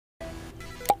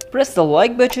press the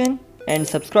like button and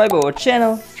subscribe our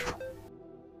channel.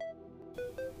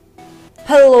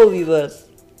 Hello viewers,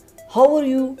 how are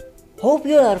you? Hope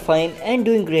you are fine and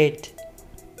doing great.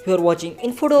 You are watching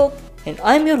InfoDoc and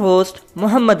I am your host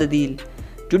Muhammad Adil.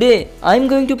 Today I am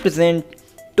going to present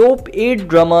top 8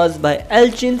 dramas by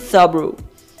Elçin Sangu.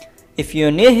 If you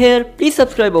are new here, please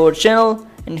subscribe our channel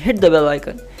and hit the bell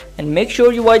icon. And make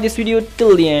sure you watch this video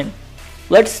till the end.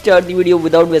 Let's start the video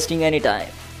without wasting any time.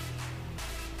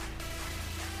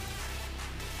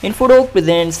 InfoDoc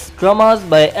presents dramas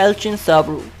by Elçin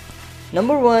Sangu.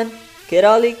 Number 1.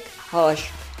 Keralik Hash.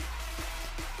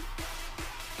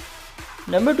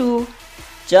 Number 2.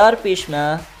 Char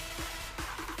Peshma.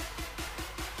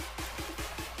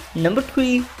 Number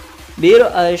 3. Bir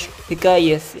Aşk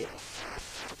Hikayesi.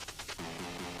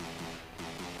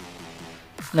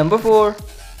 Number 4.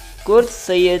 Kurd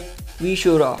Sayyid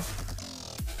Vishura.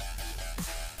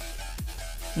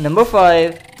 Number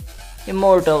 5.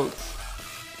 Immortals.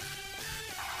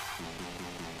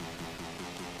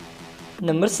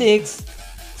 Number 6.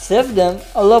 Sevdem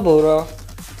Alabora.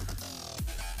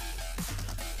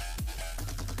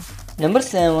 Number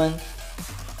 7.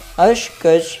 Aşk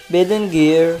Kaç Beden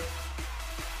Gir.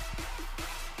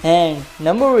 And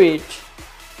number 8.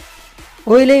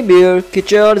 Öyle bir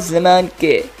geçer zaman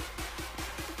ki.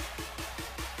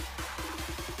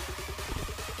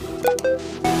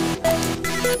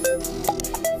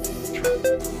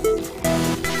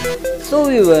 So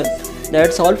viewers,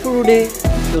 that's all for today.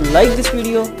 If you like this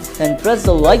video, then press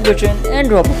the like button and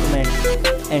drop a comment.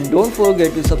 And don't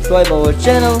forget to subscribe our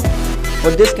channel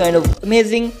for this kind of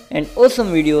amazing and awesome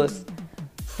videos.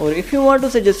 Or if you want to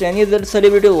suggest any other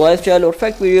celebrity lifestyle or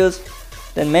fact videos,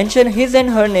 then mention his and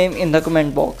her name in the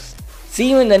comment box. See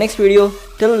you in the next video.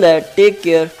 Till that, take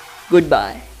care.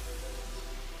 Goodbye.